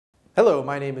Hello,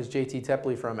 my name is JT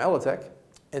Tepley from ELATEC,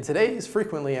 and today's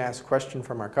frequently asked question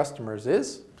from our customers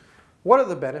is, what are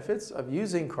the benefits of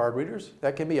using card readers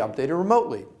that can be updated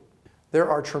remotely? There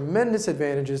are tremendous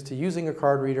advantages to using a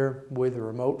card reader with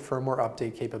remote firmware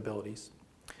update capabilities.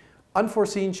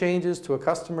 Unforeseen changes to a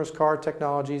customer's card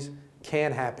technologies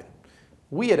can happen.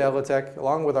 We at ELATEC,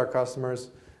 along with our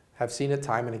customers, have seen it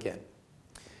time and again.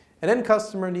 An end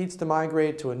customer needs to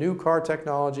migrate to a new card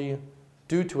technology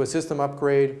due to a system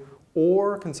upgrade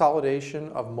or consolidation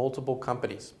of multiple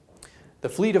companies. The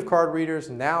fleet of card readers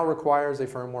now requires a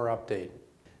firmware update.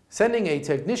 Sending a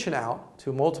technician out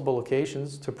to multiple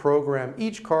locations to program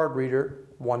each card reader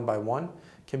one by one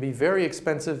can be very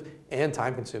expensive and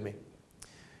time-consuming.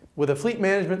 With a fleet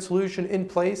management solution in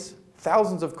place,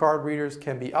 thousands of card readers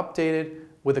can be updated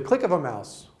with a click of a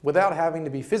mouse without having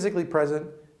to be physically present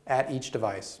at each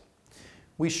device.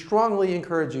 We strongly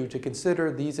encourage you to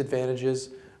consider these advantages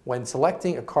when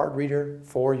selecting a card reader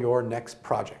for your next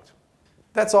project.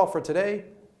 That's all for today.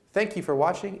 Thank you for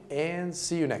watching and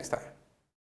see you next time.